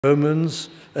Romans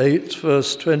 8,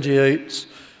 verse 28,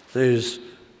 these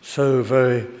so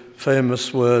very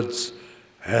famous words,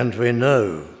 "And we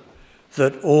know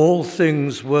that all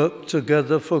things work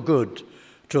together for good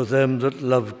to them that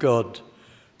love God,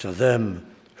 to them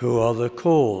who are the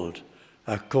called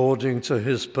according to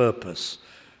his purpose."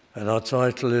 And our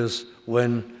title is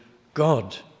 "When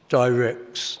God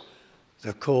Directs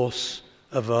the Course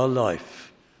of Our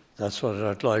Life." That's what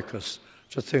I'd like us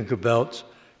to think about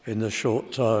in the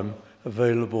short time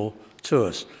available to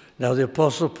us. Now, the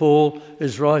Apostle Paul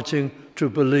is writing to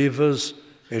believers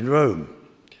in Rome.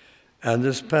 And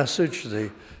this passage, the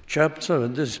chapter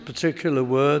and these particular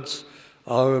words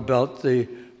are about the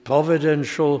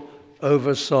providential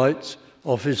oversight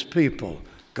of his people,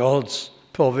 God's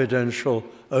providential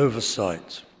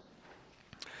oversight.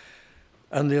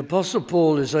 And the Apostle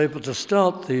Paul is able to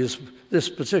start this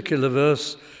particular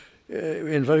verse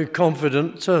in very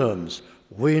confident terms.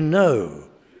 We know,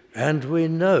 and we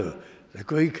know. The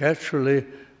Greek actually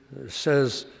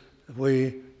says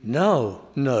we now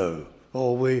know,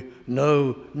 or we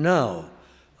know now.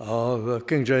 Our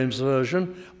King James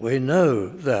Version, we know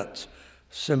that.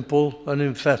 Simple and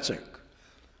emphatic.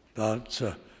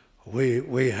 But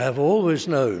we have always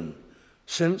known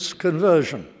since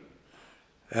conversion.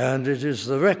 And it is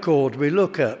the record we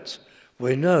look at.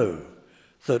 We know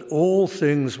that all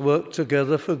things work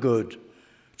together for good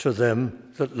to them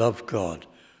that love God.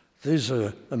 These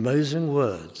are amazing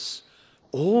words.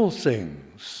 All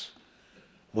things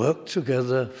work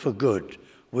together for good.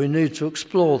 We need to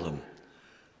explore them.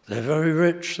 They're very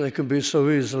rich. They can be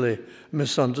so easily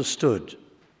misunderstood.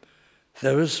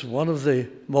 There is one of the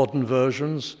modern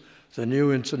versions, the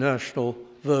New International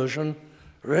Version,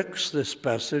 wrecks this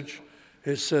passage.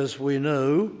 It says, "We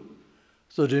know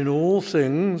that in all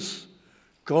things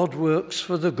God works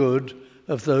for the good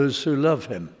of those who love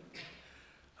him."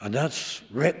 And that's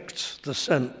wrecked the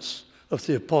sense of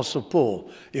the Apostle Paul.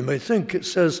 You may think it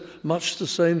says much the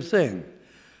same thing,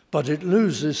 but it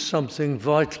loses something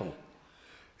vital.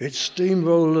 It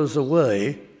steamrollers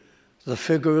away the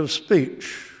figure of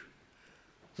speech,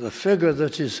 the figure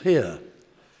that is here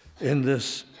in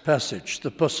this passage,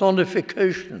 the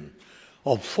personification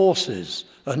of forces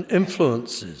and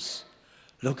influences.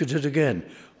 Look at it again.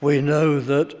 We know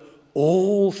that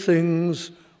all things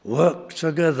work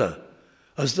together,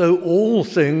 as though all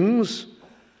things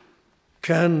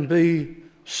can be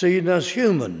seen as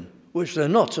human, which they're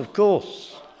not, of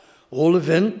course. All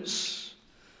events,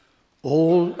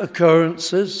 all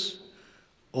occurrences,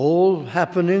 all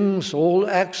happenings, all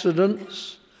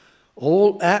accidents,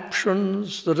 all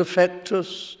actions that affect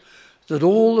us, that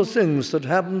all the things that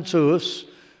happen to us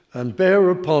and bear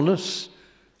upon us,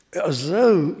 as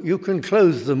though you can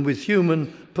clothe them with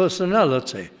human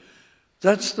personality.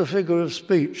 That's the figure of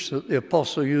speech that the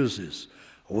apostle uses.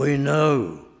 We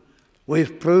know,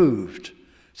 we've proved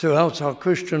throughout our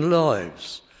Christian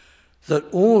lives that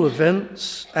all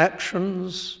events,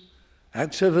 actions,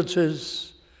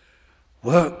 activities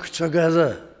work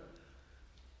together,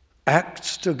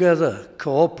 act together,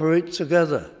 cooperate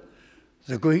together.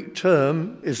 The Greek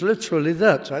term is literally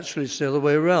that. Actually, it's the other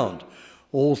way around.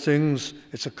 All things,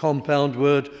 it's a compound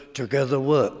word, together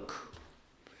work.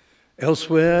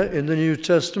 Elsewhere in the New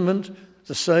Testament,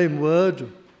 the same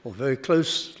word, or very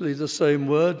closely the same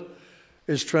word,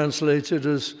 is translated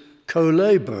as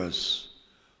co-laborers,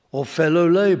 or fellow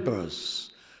laborers,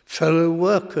 fellow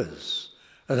workers.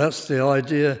 And that's the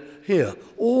idea here.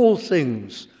 All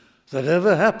things that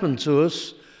ever happen to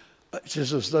us, it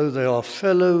is as though they are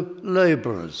fellow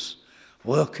laborers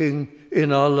working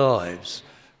in our lives.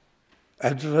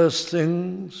 Adverse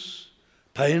things,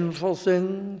 painful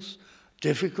things,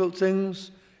 difficult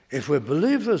things. If we're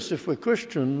believers, if we're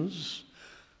Christians,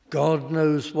 God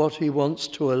knows what he wants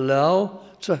to allow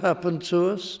to happen to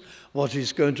us, what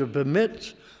he's going to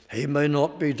permit. He may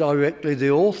not be directly the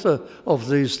author of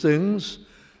these things,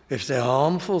 if they're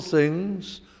harmful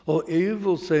things or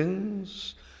evil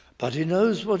things, but he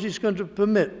knows what he's going to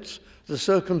permit, the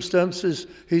circumstances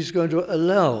he's going to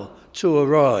allow to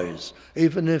arise,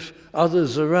 even if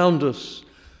others around us,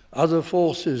 other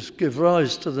forces give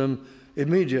rise to them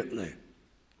immediately.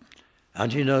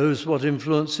 And he knows what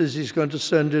influences he's going to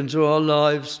send into our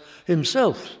lives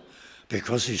himself,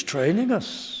 because he's training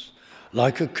us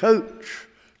like a coach,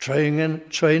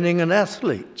 training an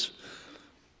athlete,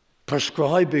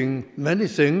 prescribing many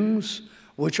things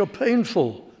which are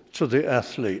painful to the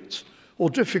athlete or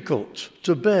difficult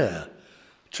to bear,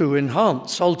 to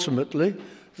enhance ultimately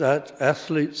that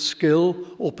athlete's skill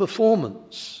or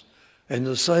performance. In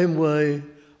the same way,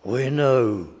 we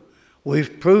know,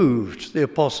 we've proved, the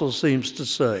apostle seems to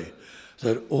say,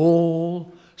 that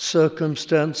all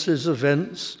circumstances,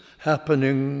 events,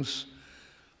 happenings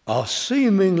are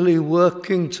seemingly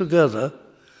working together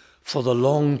for the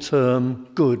long-term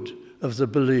good of the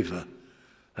believer.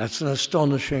 That's an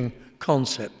astonishing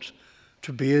concept,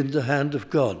 to be in the hand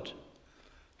of God,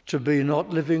 to be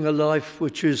not living a life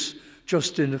which is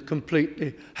just in a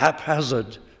completely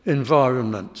haphazard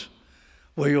environment,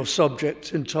 where you're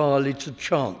subject entirely to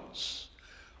chance,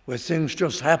 where things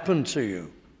just happen to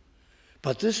you.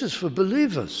 But this is for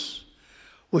believers,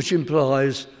 which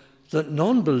implies that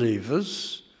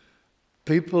non-believers,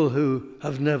 people who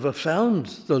have never found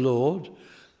the Lord,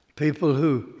 people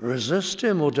who resist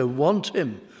him or don't want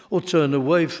him or turn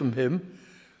away from him,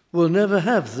 will never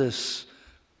have this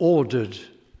ordered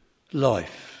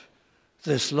life,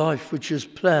 this life which is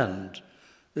planned,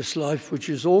 this life which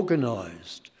is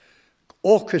organized,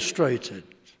 orchestrated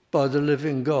by the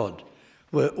living God,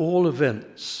 where all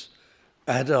events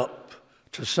add up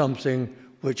to something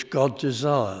which God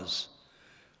desires.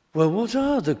 Well, what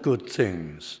are the good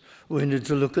things? We need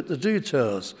to look at the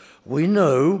details. We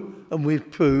know, and we've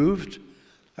proved,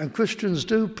 and Christians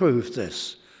do prove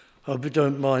this. I hope you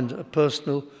don't mind a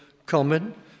personal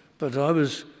comment, but I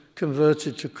was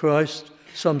converted to Christ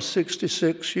some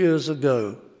 66 years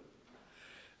ago.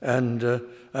 And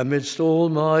amidst all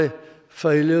my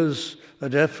failures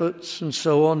and efforts and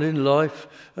so on in life,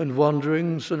 and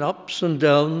wanderings and ups and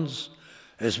downs,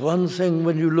 there's one thing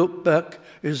when you look back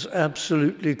is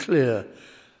absolutely clear,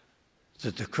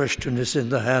 that the Christian is in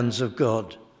the hands of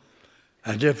God,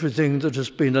 and everything that has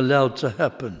been allowed to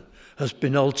happen has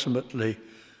been ultimately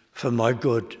for my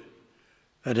good.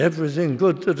 And everything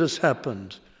good that has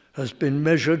happened has been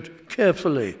measured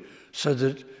carefully so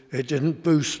that it didn't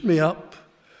boost me up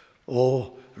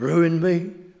or ruin me,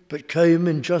 but came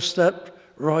in just that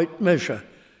right measure.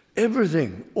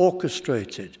 Everything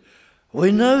orchestrated.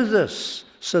 We know this,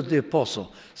 said the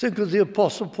apostle. Think of the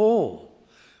Apostle Paul.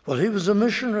 Well, he was a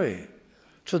missionary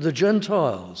to the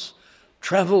Gentiles,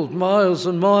 travelled miles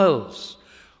and miles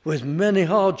with many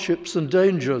hardships and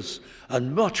dangers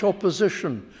and much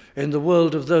opposition in the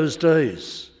world of those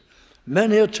days.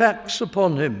 Many attacks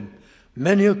upon him,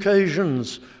 many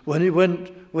occasions when he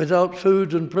went without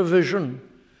food and provision.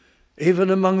 Even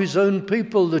among his own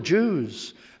people, the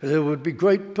Jews, there would be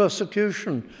great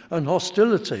persecution and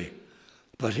hostility.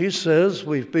 But he says,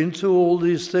 we've been through all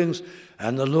these things,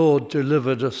 and the Lord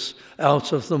delivered us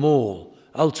out of them all,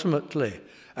 ultimately.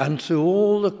 And through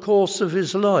all the course of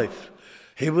his life,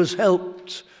 he was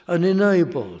helped and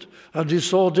enabled, and he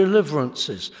saw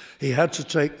deliverances. He had to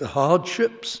take the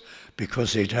hardships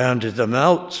because he'd handed them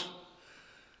out.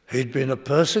 He'd been a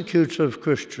persecutor of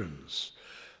Christians.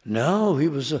 Now he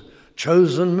was a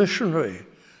chosen missionary.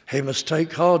 He must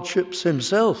take hardships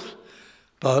himself.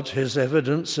 But his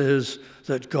evidence is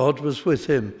that God was with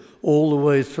him all the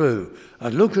way through.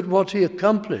 And look at what he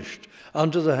accomplished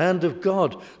under the hand of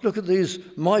God. Look at these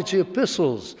mighty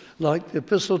epistles, like the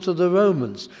Epistle to the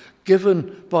Romans,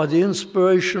 given by the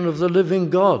inspiration of the living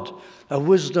God, a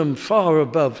wisdom far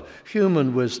above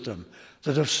human wisdom,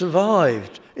 that have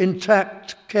survived,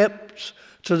 intact, kept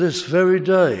to this very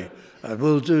day, and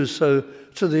will do so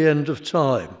to the end of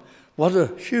time. What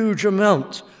a huge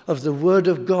amount of the Word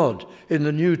of God in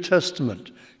the New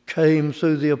Testament came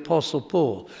through the Apostle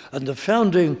Paul, and the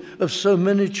founding of so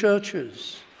many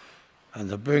churches, and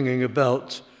the bringing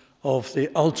about of the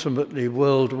ultimately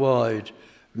worldwide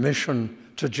mission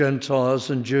to Gentiles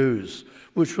and Jews,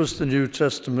 which was the New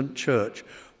Testament church.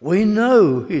 We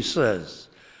know, he says,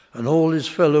 and all his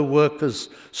fellow workers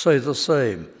say the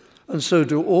same, and so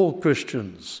do all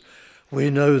Christians. We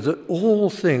know that all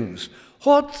things,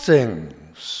 what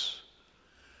things?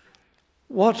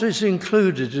 What is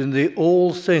included in the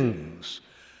all things?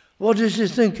 What is he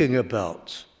thinking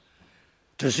about?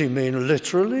 Does he mean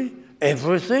literally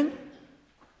everything?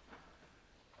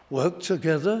 Work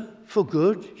together for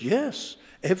good? Yes,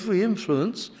 every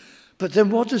influence. But then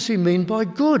what does he mean by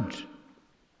good?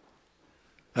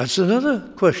 That's another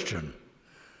question.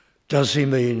 Does he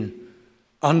mean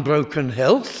unbroken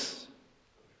health?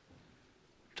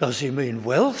 Does he mean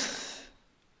wealth?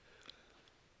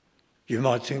 You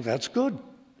might think that's good.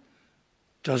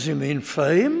 Does he mean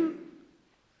fame?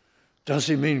 Does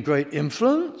he mean great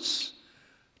influence?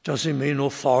 Does he mean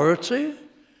authority?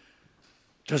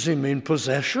 Does he mean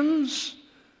possessions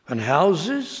and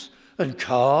houses and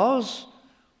cars?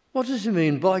 What does he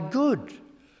mean by good?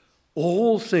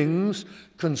 All things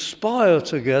conspire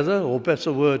together, or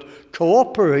better word,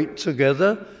 cooperate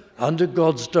together under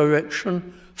God's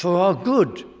direction for our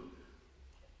good.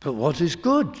 But what is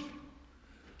good?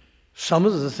 Some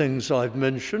of the things I've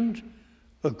mentioned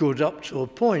are good up to a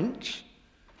point,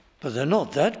 but they're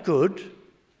not that good.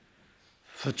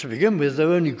 For to begin with, they're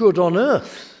only good on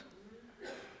earth.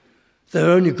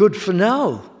 They're only good for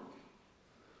now.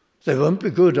 They won't be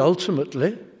good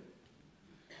ultimately.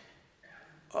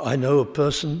 I know a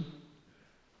person,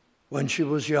 when she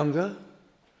was younger,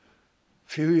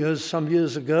 some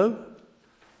years ago,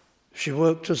 she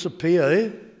worked as a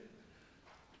PA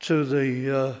to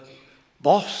the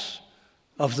boss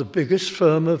of the biggest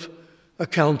firm of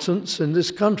accountants in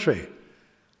this country,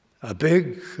 a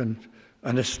big and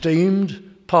an esteemed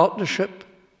partnership.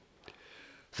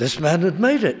 This man had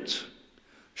made it.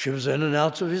 She was in and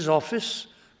out of his office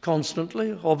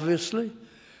constantly, obviously.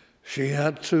 She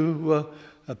had to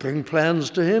bring plans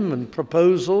to him and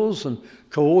proposals and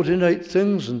coordinate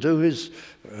things and do his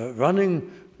running,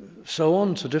 so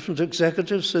on, to different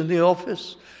executives in the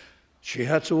office. She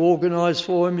had to organize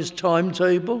for him his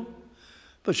timetable,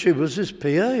 but she was his PA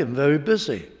and very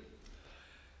busy.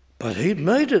 But he'd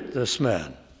made it, this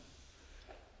man.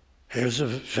 He was a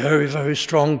very, very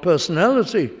strong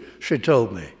personality, she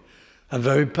told me, and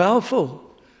very powerful.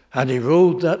 And he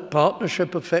ruled that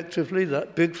partnership effectively,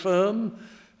 that big firm,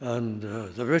 and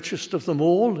the richest of them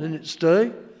all in its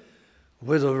day,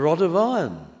 with a rod of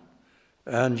iron.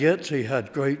 And yet he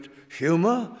had great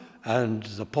humor, and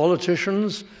the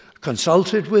politicians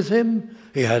consulted with him.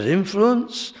 He had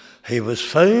influence. He was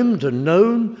famed and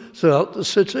known throughout the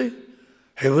city.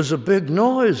 He was a big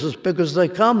noise, as big as they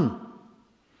come.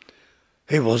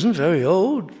 He wasn't very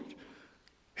old.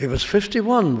 He was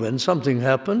 51 when something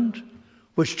happened,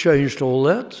 which changed all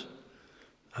that.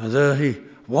 And there he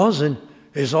was in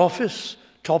his office,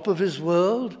 top of his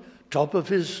world, top of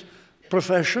his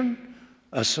profession,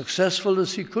 as successful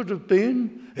as he could have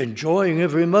been, enjoying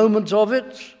every moment of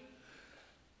it.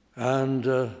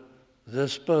 And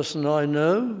this person I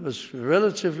know, was a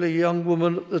relatively young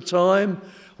woman at the time,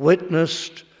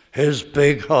 witnessed his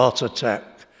big heart attack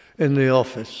in the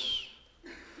office.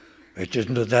 It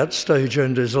didn't at that stage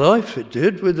end his life. It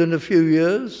did within a few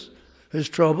years, his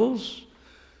troubles.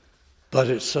 But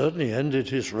it certainly ended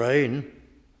his reign.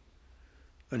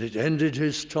 And it ended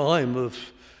his time of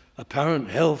apparent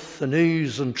health and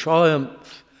ease and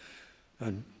triumph.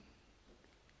 And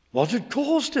what had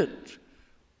caused it?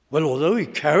 Well, although he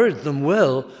carried them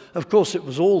well, of course it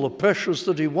was all the pressures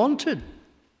that he wanted.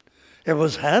 It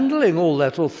was handling all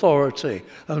that authority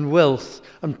and wealth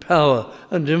and power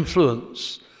and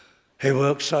influence. He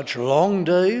worked such long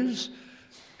days,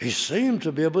 he seemed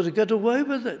to be able to get away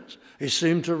with it. He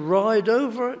seemed to ride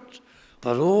over it.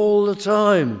 But all the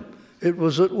time, it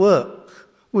was at work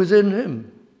within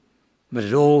him. But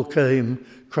it all came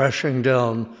crashing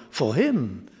down for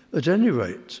him, at any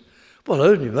rate. Well, I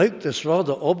only make this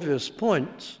rather obvious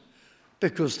point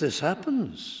because this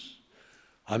happens.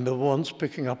 I remember once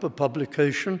picking up a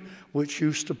publication which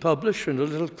used to publish in a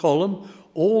little column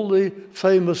all the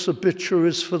famous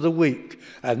obituaries for the week.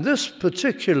 And this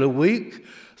particular week,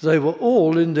 they were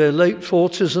all in their late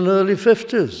 40s and early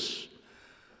 50s.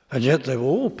 And yet they were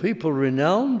all people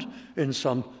renowned in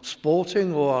some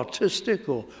sporting or artistic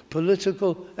or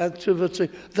political activity.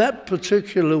 That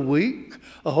particular week,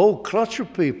 a whole clutch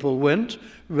of people went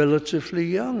relatively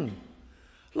young.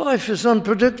 Life is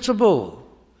unpredictable.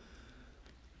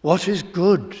 What is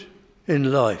good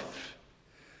in life?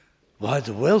 Why,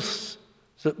 the wealth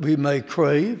that we may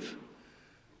crave,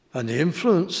 and the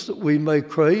influence that we may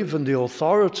crave, and the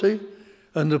authority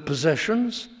and the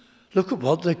possessions, look at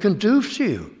what they can do to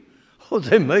you. Oh,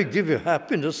 they may give you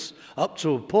happiness up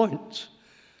to a point,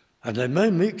 and they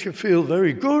may make you feel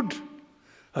very good,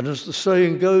 and as the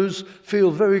saying goes,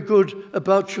 feel very good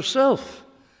about yourself.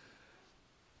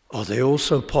 Are they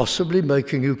also possibly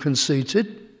making you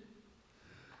conceited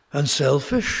and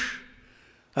selfish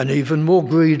and even more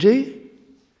greedy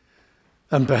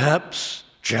and perhaps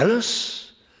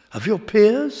jealous of your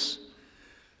peers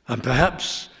and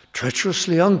perhaps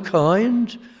treacherously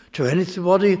unkind to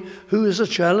anybody who is a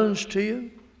challenge to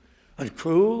you, and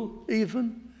cruel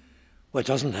even? Well, it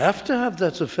doesn't have to have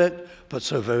that effect, but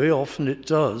so very often it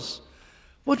does.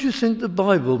 What do you think the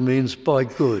Bible means by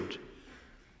good?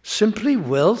 Simply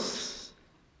wealth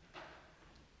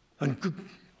and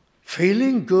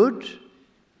feeling good?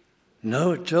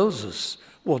 No, it tells us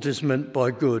what is meant by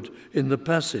good in the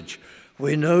passage.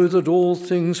 We know that all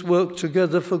things work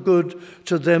together for good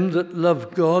to them that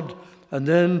love God. And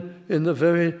then in the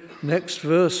very next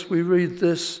verse we read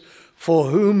this,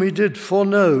 for whom he did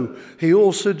foreknow, he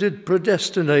also did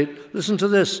predestinate, listen to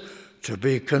this, to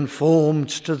be conformed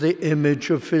to the image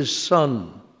of his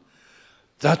Son.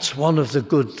 That's one of the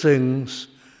good things,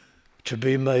 to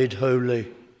be made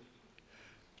holy,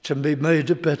 to be made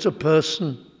a better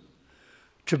person,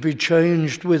 to be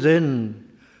changed within,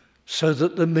 so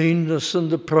that the meanness and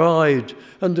the pride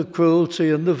and the cruelty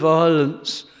and the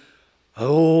violence are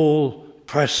all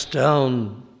pressed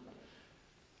down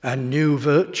and new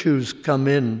virtues come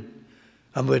in,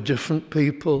 and we're different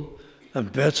people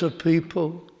and better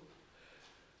people,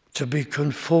 to be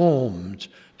conformed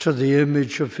to the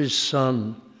image of his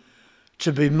Son,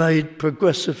 to be made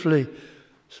progressively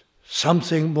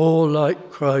something more like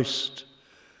Christ,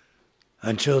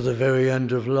 until the very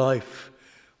end of life,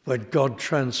 when God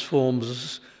transforms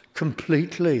us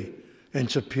completely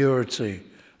into purity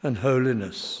and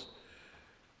holiness.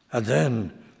 And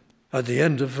then, at the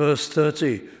end of verse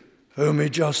 30, whom he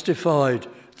justified,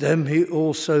 them he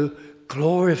also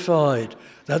glorified.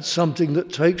 That's something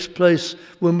that takes place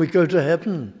when we go to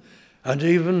heaven, and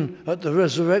even at the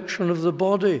resurrection of the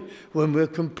body, when we're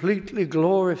completely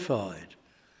glorified.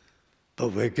 But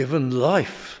we're given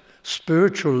life,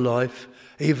 spiritual life,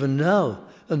 even now,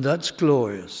 and that's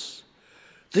glorious.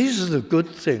 These are the good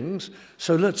things,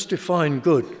 so let's define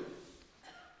good.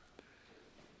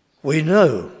 We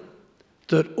know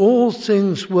that all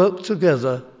things work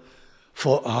together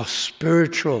for our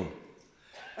spiritual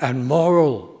and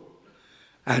moral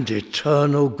and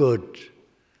eternal good.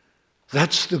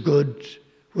 That's the good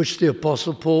which the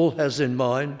Apostle Paul has in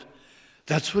mind.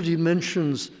 That's what he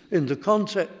mentions in the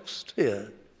context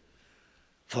here.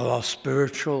 For our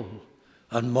spiritual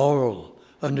and moral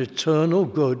and eternal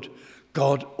good,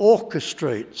 God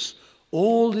orchestrates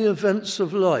all the events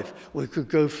of life. We could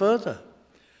go further.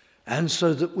 And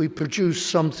so that we produce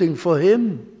something for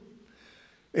him,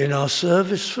 in our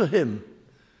service for him,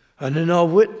 and in our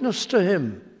witness to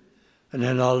him, and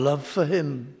in our love for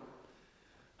him,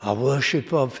 our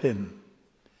worship of him.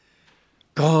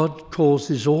 God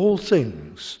causes all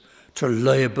things to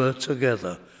labour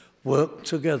together, work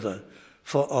together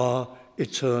for our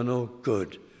eternal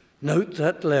good. Note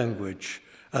that language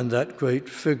and that great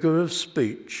figure of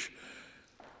speech.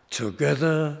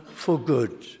 Together for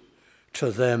good,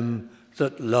 to them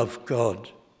that love God,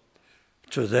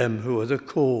 to them who are the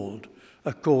called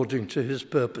according to his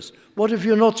purpose. What if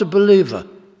you're not a believer?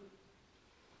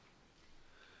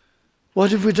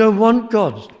 What if we don't want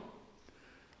God?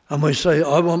 And we say,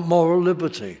 I want moral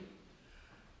liberty.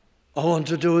 I want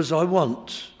to do as I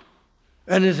want,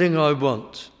 anything I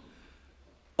want.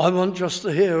 I want just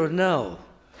the here and now.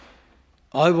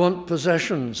 I want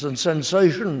possessions and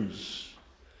sensations.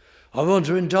 I want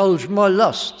to indulge my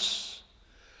lusts.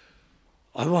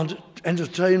 I want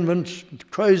entertainment,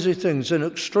 crazy things in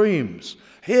extremes.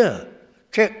 Here,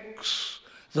 kicks,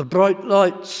 the bright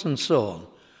lights and so on.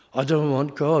 I don't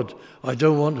want God. I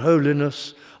don't want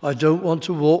holiness. I don't want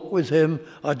to walk with him.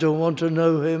 I don't want to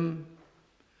know him.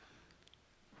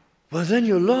 Well, then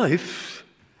your life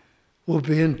will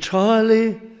be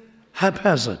entirely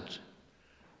haphazard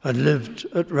and lived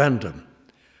at random.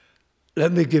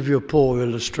 Let me give you a poor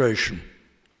illustration.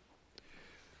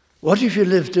 What if you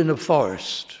lived in a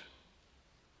forest,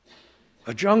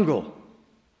 a jungle?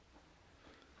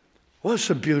 Well,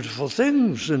 some beautiful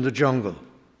things in the jungle.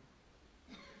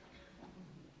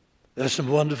 There's some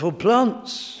wonderful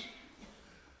plants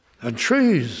and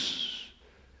trees.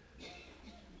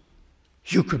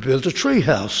 You could build a tree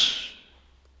house,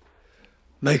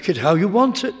 make it how you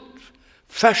want it,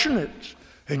 fashion it,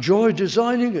 enjoy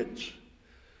designing it,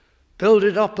 build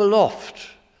it up aloft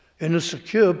in a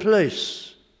secure place.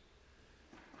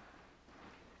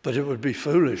 But it would be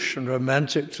foolish and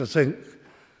romantic to think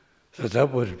that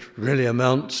that would really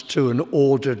amount to an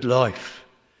ordered life.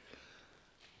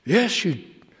 Yes, you'd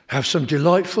have some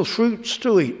delightful fruits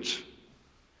to eat,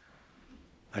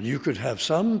 and you could have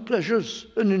some pleasures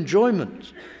and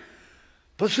enjoyment.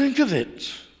 But think of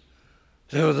it.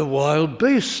 There are the wild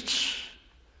beasts.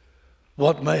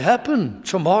 What may happen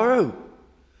tomorrow,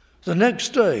 the next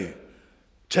day,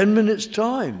 10 minutes'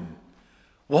 time?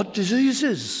 What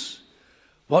diseases?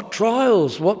 What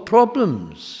trials, what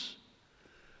problems,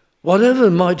 whatever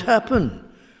might happen.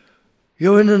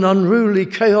 You're in an unruly,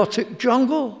 chaotic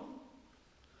jungle.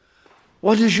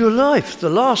 What is your life? The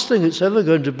last thing it's ever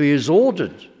going to be is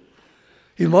ordered.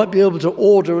 You might be able to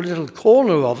order a little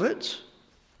corner of it,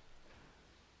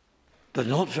 but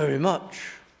not very much.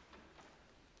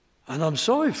 And I'm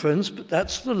sorry, friends, but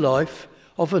that's the life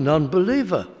of an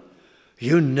unbeliever.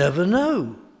 You never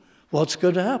know what's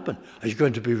going to happen. Are you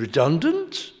going to be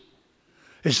redundant?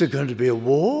 Is there going to be a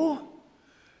war?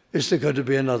 Is there going to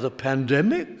be another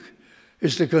pandemic?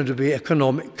 Is there going to be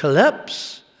economic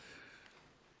collapse?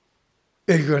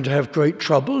 Are you going to have great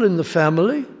trouble in the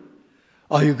family?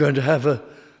 Are you going to have a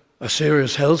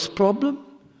serious health problem?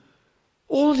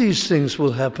 All these things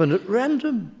will happen at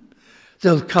random.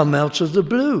 They'll come out of the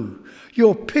blue.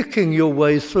 You're picking your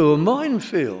way through a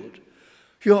minefield.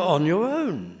 You're on your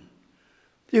own.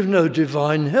 You've no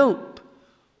divine help.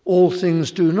 All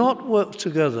things do not work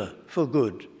together for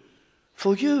good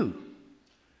for you.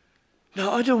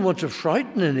 Now, I don't want to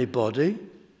frighten anybody.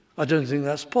 I don't think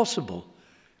that's possible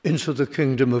into the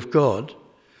kingdom of God.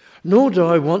 Nor do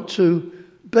I want to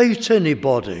bait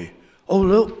anybody. Oh,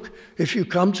 look, if you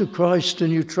come to Christ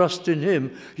and you trust in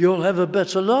him, you'll have a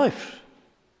better life.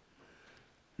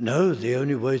 No, the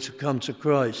only way to come to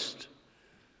Christ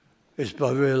is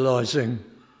by realizing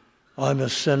I'm a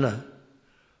sinner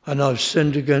and I've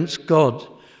sinned against God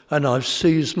and I've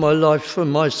seized my life for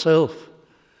myself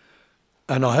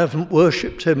and I haven't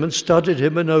worshipped him and studied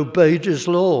him and obeyed his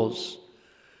laws,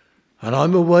 and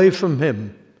I'm away from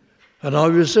him and I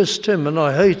resist him and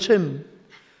I hate him,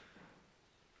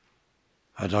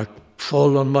 and I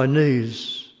fall on my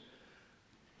knees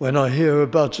when I hear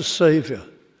about a Saviour,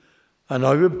 and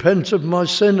I repent of my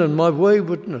sin and my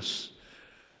waywardness,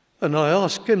 and I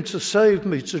ask him to save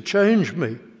me, to change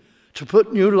me, to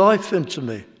put new life into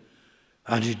me.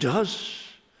 And he does,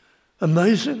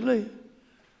 amazingly.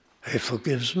 He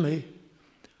forgives me.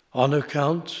 On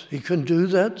account, he can do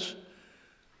that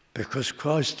because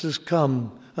Christ has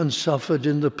come and suffered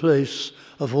in the place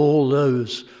of all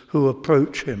those who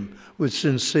approach him with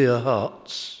sincere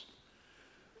hearts.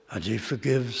 And he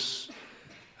forgives,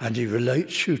 and he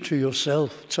relates you to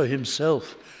yourself, to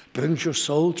himself, brings your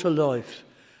soul to life,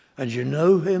 and you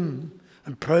know him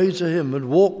and pray to him and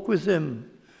walk with him,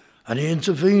 and he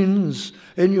intervenes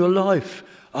in your life,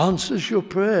 answers your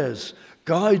prayers,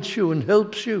 guides you and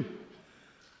helps you.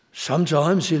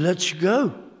 Sometimes he lets you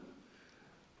go.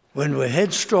 When we're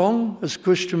headstrong as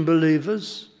Christian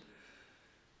believers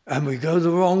and we go the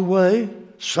wrong way,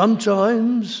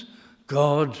 sometimes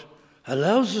God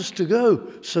allows us to go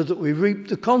so that we reap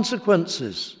the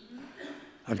consequences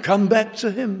and come back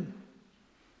to him.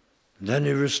 And then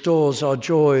he restores our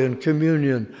joy and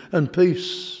communion and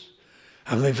peace.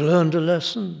 And we've learned a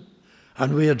lesson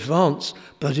and we advance,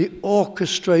 but he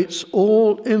orchestrates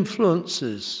all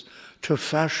influences to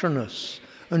fashion us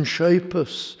and shape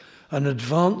us and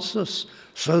advance us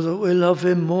so that we love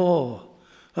him more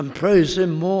and praise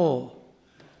him more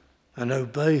and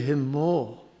obey him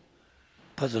more.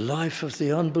 But the life of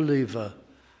the unbeliever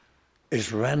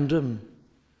is random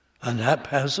and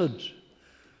haphazard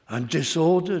and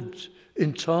disordered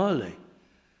entirely.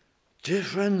 Dear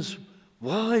friends,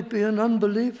 why be an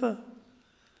unbeliever?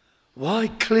 Why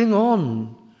cling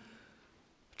on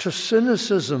to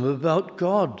cynicism about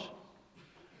God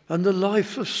and the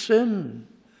life of sin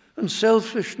and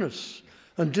selfishness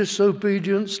and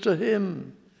disobedience to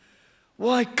him?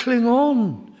 Why cling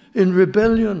on in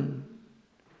rebellion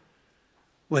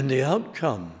when the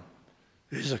outcome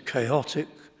is a chaotic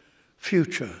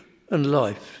future and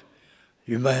life?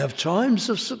 You may have times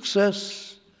of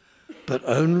success, but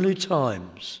only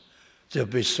times. There'll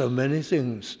be so many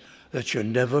things that you'll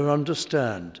never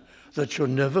understand, that you'll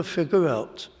never figure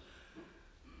out.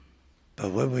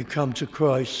 But when we come to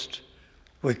Christ,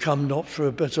 we come not for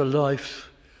a better life,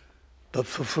 but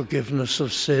for forgiveness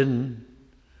of sin,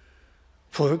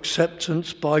 for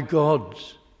acceptance by God,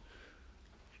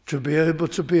 to be able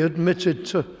to be admitted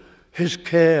to his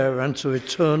care and to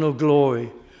eternal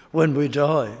glory when we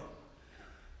die.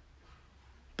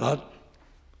 But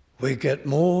we get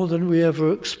more than we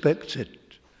ever expected.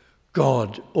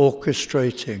 God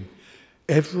orchestrating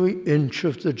every inch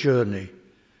of the journey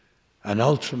and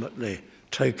ultimately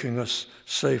taking us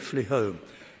safely home.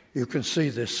 You can see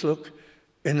this, look,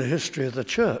 in the history of the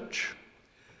church.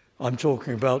 I'm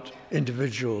talking about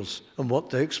individuals and what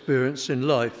they experience in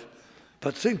life.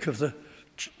 But think of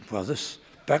this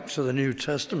back to the New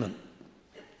Testament.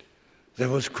 There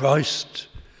was Christ.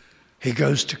 He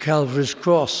goes to Calvary's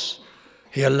cross.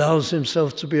 He allows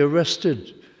himself to be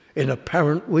arrested in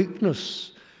apparent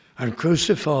weakness and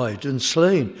crucified and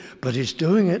slain. But he's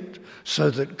doing it so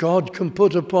that God can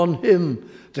put upon him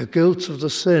the guilt of the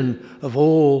sin of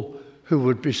all who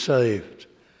would be saved.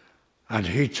 And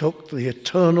he took the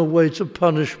eternal weight of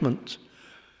punishment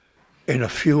in a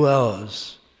few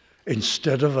hours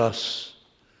instead of us.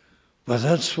 Well,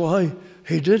 that's why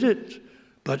he did it.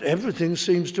 But everything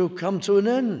seems to have come to an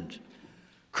end.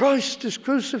 Christ is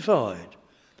crucified.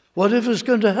 Whatever's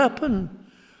going to happen?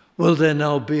 Will there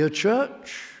now be a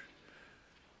church?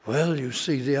 Well, you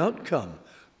see the outcome.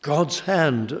 God's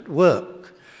hand at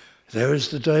work. There is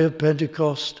the day of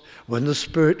Pentecost when the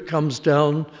Spirit comes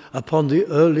down upon the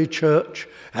early church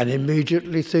and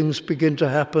immediately things begin to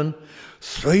happen.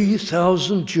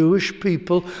 3,000 Jewish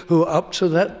people who up to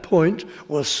that point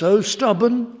were so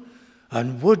stubborn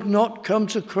and would not come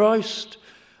to Christ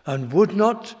and would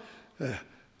not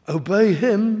obey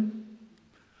him,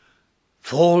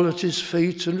 fall at his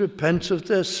feet and repent of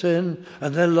their sin,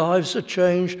 and their lives are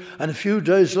changed, and a few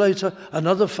days later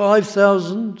another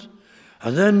 5,000,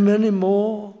 and then many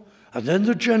more, and then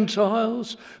the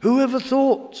Gentiles. Who ever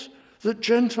thought that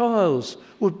Gentiles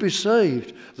would be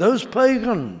saved? Those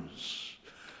pagans,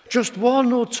 just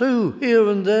one or two here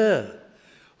and there,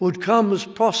 would come as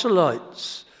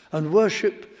proselytes and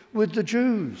worship with the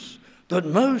Jews, but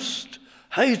most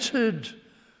hated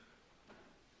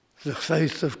the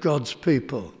faith of God's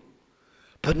people.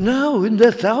 But now, in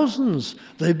their thousands,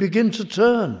 they begin to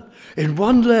turn in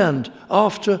one land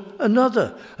after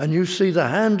another. And you see the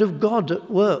hand of God at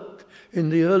work in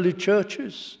the early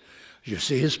churches. You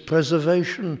see his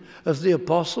preservation of the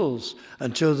apostles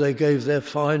until they gave their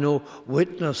final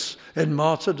witness in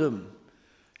martyrdom.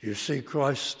 You see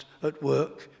Christ at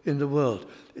work in the world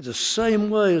in the same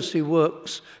way as he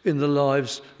works in the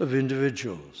lives of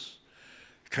individuals.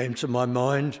 It came to my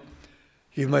mind,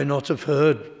 you may not have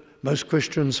heard, most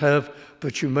Christians have,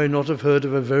 but you may not have heard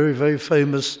of a very, very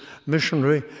famous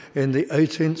missionary in the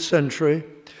 18th century.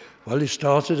 Well, he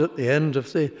started at the end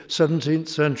of the 17th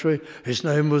century. His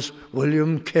name was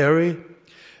William Cary,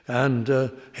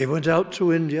 and he went out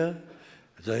to India.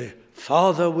 The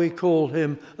father, we call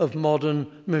him, of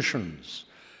modern missions.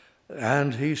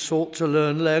 And he sought to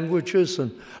learn languages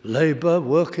and labor,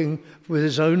 working with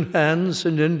his own hands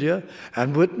in India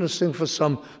and witnessing for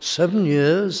some 7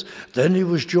 years. Then he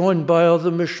was joined by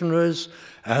other missionaries,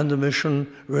 and the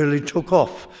mission really took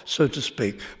off, so to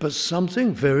speak. But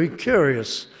something very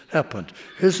curious happened.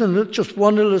 Isn't it just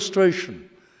one illustration,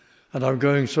 and I'm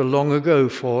going so long ago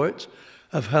for it,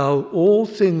 of how all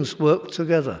things work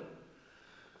together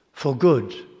for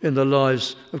good in the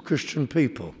lives of Christian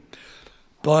people.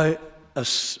 By a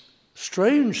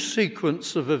strange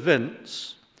sequence of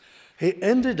events, he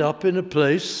ended up in a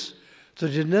place that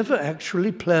he never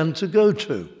actually planned to go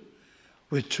to,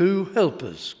 with two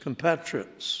helpers,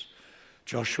 compatriots,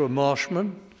 Joshua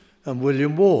Marshman and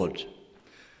William Ward.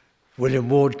 William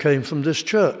Ward came from this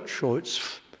church, or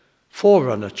its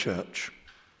forerunner church.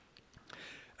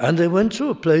 And they went to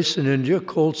a place in India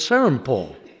called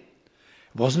Serampore.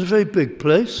 It wasn't a very big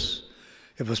place.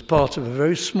 It was part of a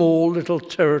very small little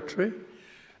territory,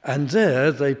 and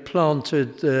there they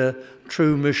planted their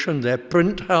true mission, their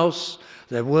print house,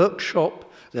 their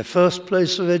workshop, their first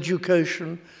place of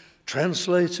education,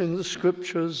 translating the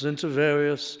scriptures into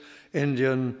various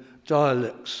Indian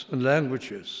dialects and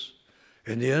languages.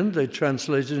 In the end, they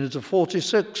translated into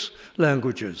 46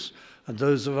 languages, and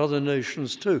those of other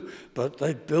nations too. But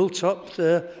they built up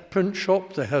their print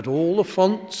shop. They had all the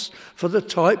fonts for the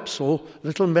types, all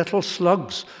little metal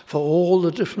slugs for all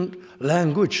the different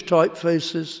language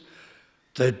typefaces.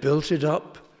 They built it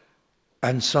up,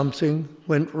 and something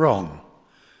went wrong.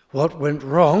 What went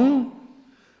wrong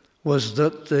was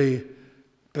that the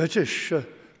British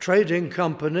trading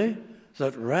company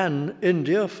that ran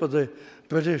India for the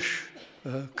British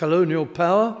colonial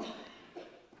power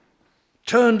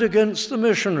turned against the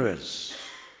missionaries,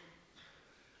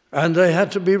 and they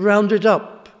had to be rounded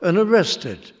up and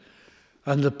arrested.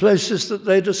 And the places that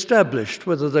they'd established,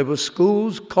 whether they were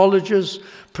schools, colleges,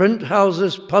 print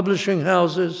houses, publishing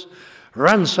houses,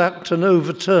 ransacked and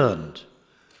overturned.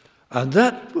 And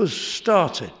that was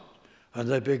started, and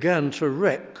they began to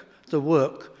wreck the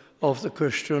work of the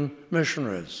Christian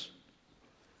missionaries.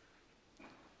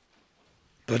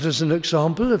 But as an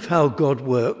example of how God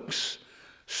works,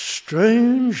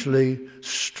 strangely,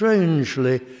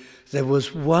 there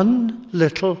was one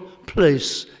little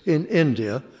place in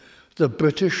India the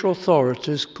British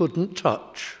authorities couldn't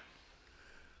touch,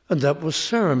 and that was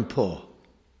Serampore.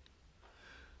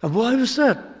 And why was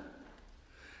that?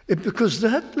 Because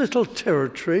that little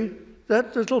territory,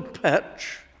 that little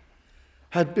patch,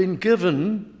 had been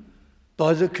given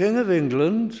by the King of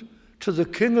England to the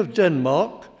King of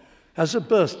Denmark as a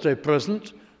birthday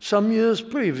present some years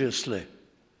previously.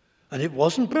 And it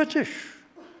wasn't British.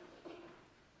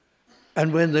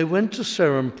 And when they went to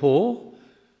Serampore,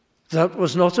 that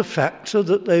was not a factor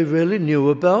that they really knew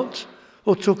about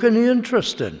or took any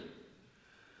interest in.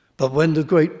 But when the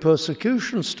great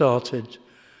persecution started,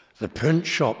 the print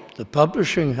shop, the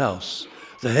publishing house,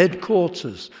 the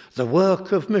headquarters, the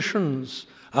work of missions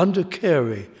under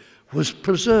Cary was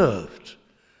preserved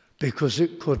because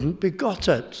it couldn't be got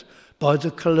at by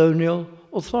the colonial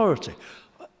authority.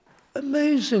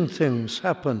 Amazing things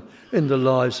happen in the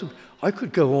lives of... I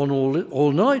could go on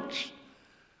all night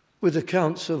with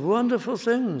accounts of wonderful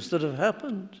things that have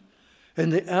happened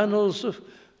in the annals of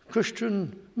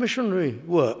Christian missionary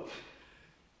work.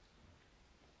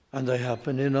 and they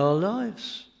happen in our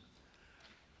lives.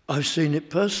 I've seen it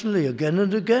personally again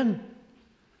and again.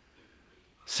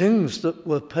 Things that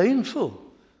were painful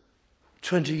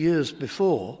 20 years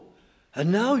before,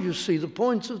 and now you see the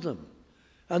point of them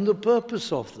and the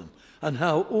purpose of them, and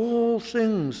how all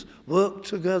things work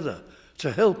together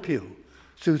to help you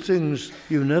through things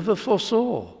you never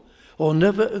foresaw or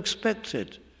never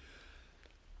expected.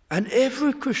 And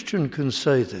every Christian can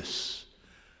say this,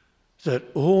 that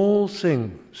all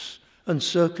things and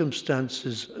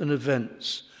circumstances and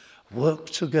events work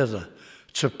together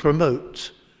to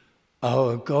promote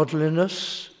our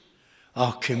godliness,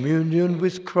 our communion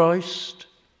with Christ,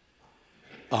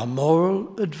 our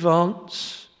moral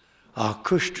advance, our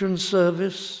Christian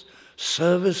service,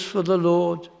 service for the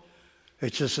Lord.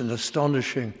 It is an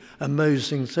astonishing,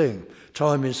 amazing thing.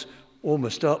 Time is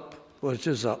almost up. Well, it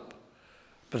is up.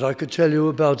 But I could tell you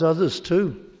about others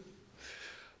too.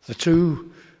 The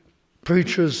two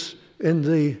preachers in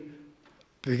the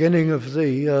beginning of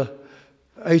the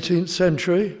 18th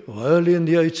century, or early in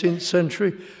the 18th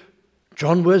century,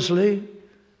 John Wesley,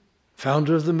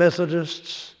 founder of the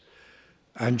Methodists,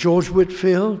 and George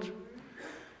Whitefield,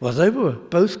 well, they were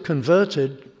both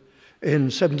converted in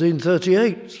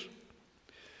 1738.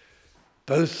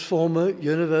 Both former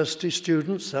university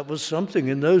students, that was something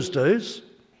in those days,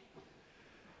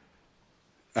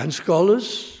 and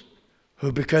scholars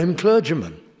who became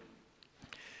clergymen.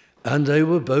 And they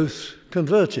were both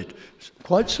converted,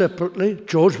 quite separately.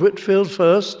 George Whitefield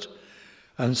first,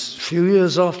 and a few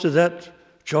years after that,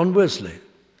 John Wesley.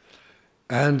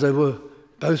 And they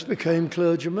both became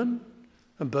clergymen,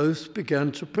 and both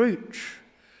began to preach.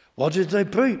 What did they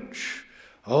preach?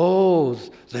 Oh,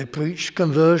 they preached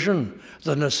conversion,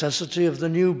 the necessity of the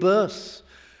new birth,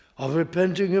 of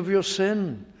repenting of your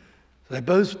sin. They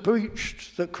both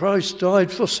preached that Christ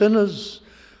died for sinners,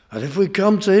 and if we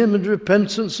come to him in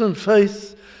repentance and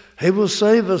faith, he will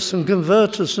save us and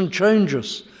convert us and change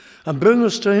us and bring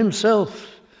us to himself,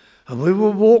 and we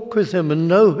will walk with him and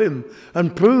know him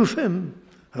and prove him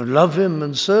and love him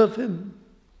and serve him.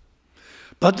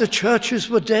 But the churches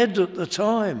were dead at the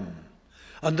time,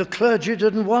 and the clergy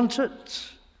didn't want it.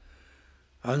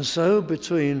 And so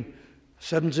between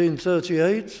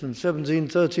 1738 and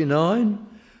 1739,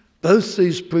 both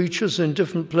these preachers in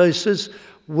different places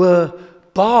were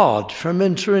barred from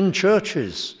entering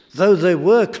churches, though they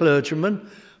were clergymen,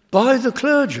 by the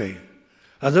clergy,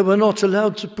 and they were not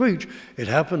allowed to preach. It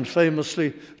happened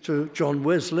famously to John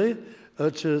Wesley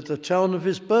to the town of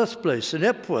his birthplace in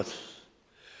Epworth.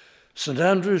 St.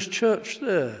 Andrew's Church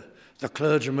there, the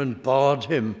clergyman barred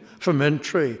him from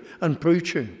entry and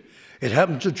preaching. It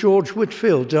happened to George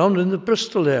Whitefield down in the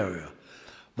Bristol area.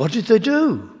 What did they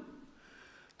do?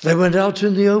 They went out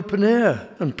in the open air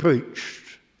and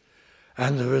preached.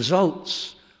 And the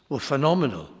results were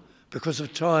phenomenal. Because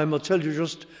of time, I'll tell you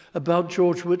just about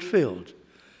George Whitefield.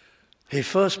 He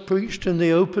first preached in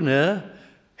the open air.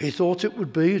 He thought it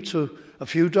would be to a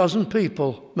few dozen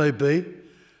people, maybe,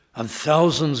 and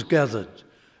thousands gathered.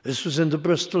 This was in the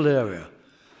Bristol area,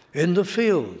 in the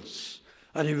fields.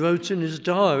 And he wrote in his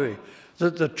diary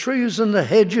that the trees and the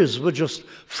hedges were just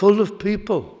full of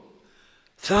people,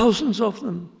 thousands of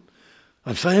them.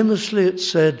 And famously it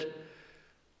said,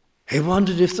 he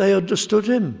wondered if they understood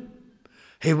him.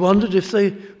 He wondered if they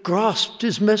grasped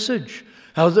his message,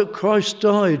 how that Christ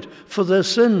died for their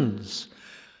sins.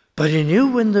 But he knew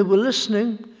when they were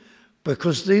listening,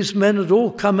 because these men had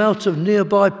all come out of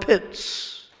nearby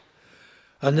pits,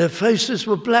 and their faces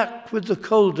were black with the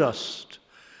coal dust.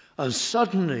 And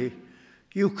suddenly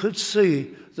you could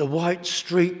see the white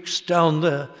streaks down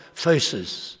their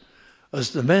faces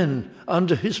as the men,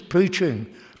 under his preaching,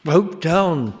 broke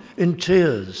down in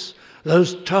tears,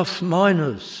 those tough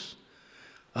miners.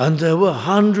 And there were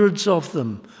hundreds of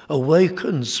them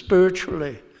awakened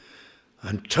spiritually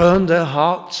and turned their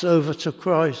hearts over to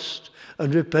Christ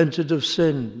and repented of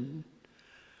sin.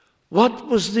 What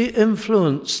was the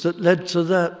influence that led to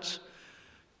that?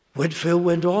 Whitefield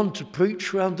went on to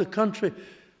preach around the country.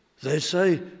 They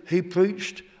say he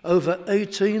preached over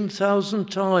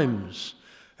 18,000 times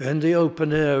in the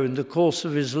open air in the course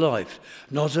of his life.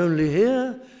 Not only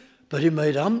here, but he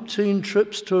made umpteen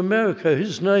trips to America.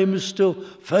 His name is still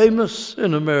famous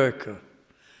in America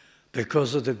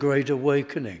because of the Great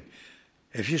Awakening.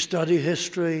 If you study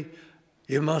history,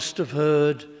 you must have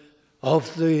heard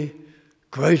of the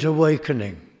Great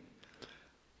Awakening.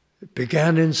 It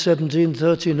began in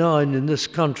 1739 in this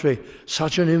country,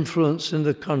 such an influence in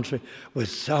the country, with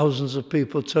thousands of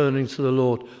people turning to the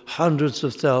Lord, hundreds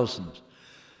of thousands.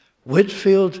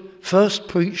 Whitefield first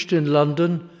preached in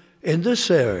London in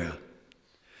this area.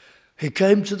 He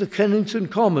came to the Kennington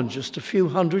Common, just a few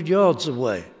hundred yards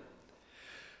away.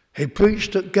 He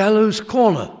preached at Gallows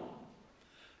Corner.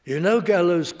 You know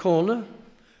Gallows Corner?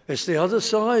 It's the other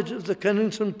side of the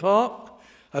Kennington Park,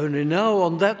 only now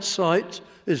on that site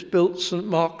is built St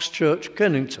Mark's Church,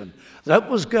 Kennington. That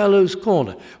was Gallows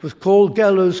Corner. It was called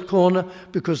Gallows Corner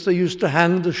because they used to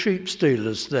hang the sheep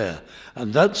stealers there.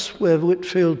 And that's where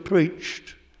Whitefield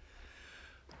preached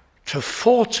to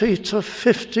 40 to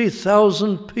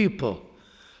 50,000 people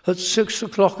at 6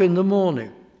 o'clock in the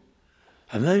morning.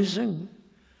 Amazing.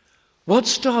 What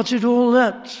started all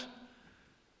that?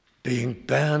 Being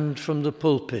banned from the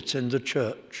pulpit in the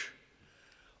church.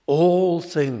 All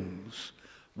things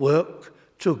work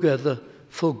together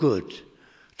for good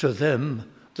to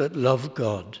them that love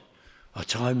God. Our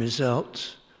time is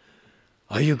out.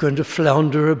 Are you going to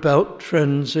flounder about,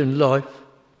 friends, in life?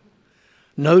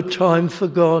 No time for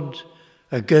God,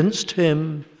 against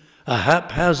him, a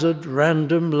haphazard,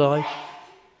 random life?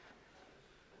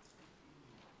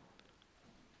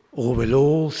 Or will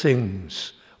all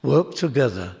things work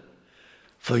together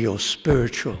for your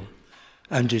spiritual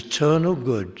and eternal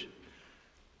good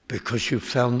because you've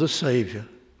found the Saviour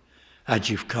and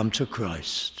you've come to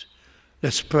Christ?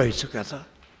 Let's pray together.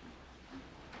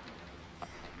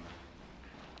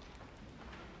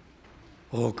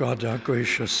 O God, our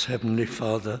gracious Heavenly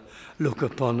Father, look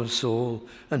upon us all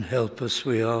and help us,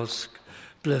 we ask.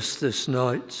 Bless this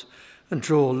night and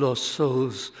draw lost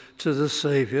souls to the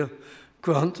Saviour.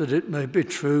 Grant that it may be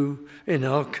true in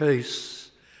our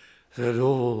case that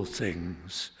all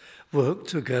things work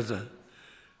together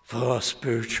for our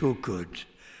spiritual good.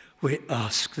 We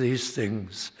ask these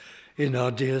things in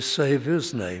our dear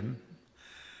Saviour's name.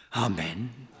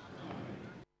 Amen.